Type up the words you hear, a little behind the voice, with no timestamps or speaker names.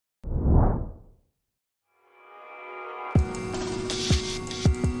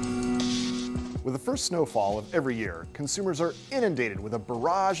With the first snowfall of every year, consumers are inundated with a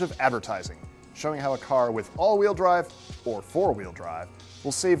barrage of advertising, showing how a car with all-wheel drive or four-wheel drive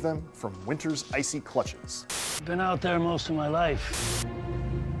will save them from winter's icy clutches. Been out there most of my life.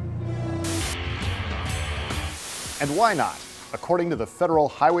 And why not? According to the Federal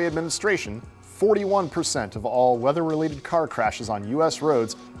Highway Administration, 41% of all weather-related car crashes on U.S.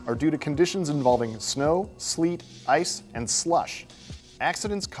 roads are due to conditions involving snow, sleet, ice, and slush.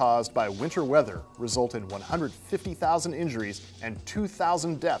 Accidents caused by winter weather result in 150,000 injuries and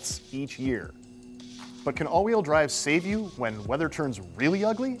 2,000 deaths each year. But can all-wheel drive save you when weather turns really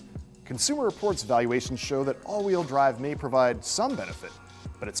ugly? Consumer Reports valuations show that all-wheel drive may provide some benefit,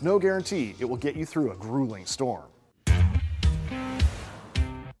 but it's no guarantee it will get you through a grueling storm.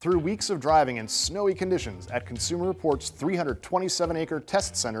 Through weeks of driving in snowy conditions at Consumer Reports' 327-acre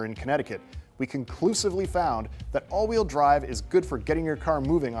test center in Connecticut, we conclusively found that all-wheel drive is good for getting your car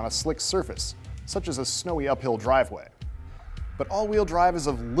moving on a slick surface, such as a snowy uphill driveway. But all-wheel drive is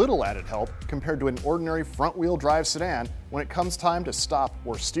of little added help compared to an ordinary front-wheel drive sedan when it comes time to stop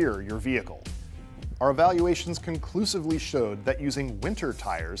or steer your vehicle. Our evaluations conclusively showed that using winter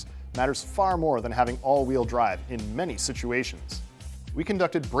tires matters far more than having all-wheel drive in many situations. We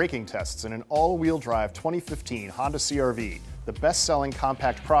conducted braking tests in an all-wheel drive 2015 Honda CR-V, the best-selling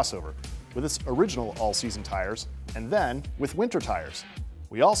compact crossover, with its original all-season tires, and then with winter tires.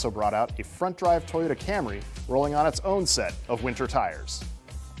 We also brought out a front-drive Toyota Camry rolling on its own set of winter tires.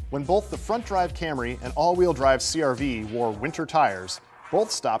 When both the front-drive Camry and all-wheel drive CR-V wore winter tires,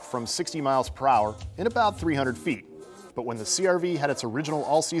 both stopped from 60 miles per hour in about 300 feet. But when the CR-V had its original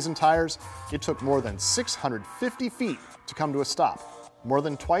all-season tires, it took more than 650 feet to come to a stop, more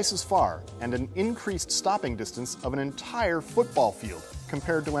than twice as far, and an increased stopping distance of an entire football field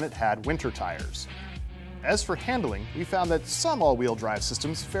compared to when it had winter tires. As for handling, we found that some all-wheel drive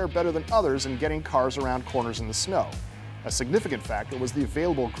systems fare better than others in getting cars around corners in the snow. A significant factor was the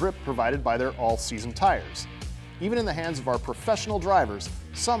available grip provided by their all-season tires. Even in the hands of our professional drivers,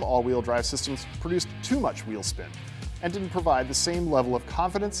 some all-wheel drive systems produced too much wheel spin and didn't provide the same level of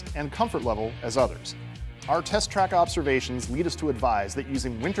confidence and comfort level as others. Our test track observations lead us to advise that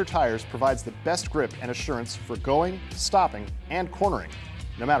using winter tires provides the best grip and assurance for going, stopping, and cornering,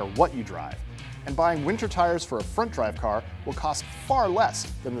 no matter what you drive. And buying winter tires for a front-drive car will cost far less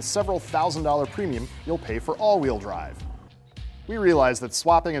than the several $1,000 premium you'll pay for all-wheel drive. We realize that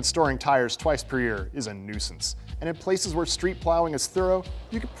swapping and storing tires twice per year is a nuisance, and in places where street plowing is thorough,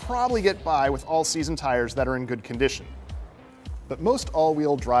 you could probably get by with all-season tires that are in good condition. But most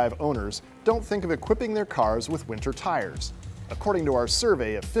all-wheel drive owners don't think of equipping their cars with winter tires. According to our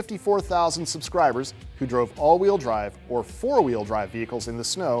survey of 54,000 subscribers who drove all-wheel drive or four-wheel drive vehicles in the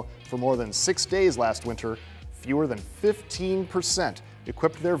snow for more than 6 days last winter, fewer than 15%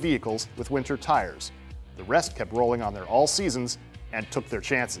 equipped their vehicles with winter tires. The rest kept rolling on their all-seasons and took their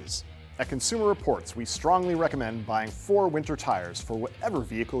chances. At Consumer Reports, we strongly recommend buying 4 winter tires for whatever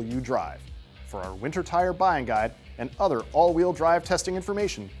vehicle you drive. For our winter tire buying guide and other all-wheel drive testing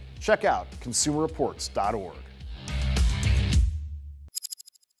information, check out consumerreports.org.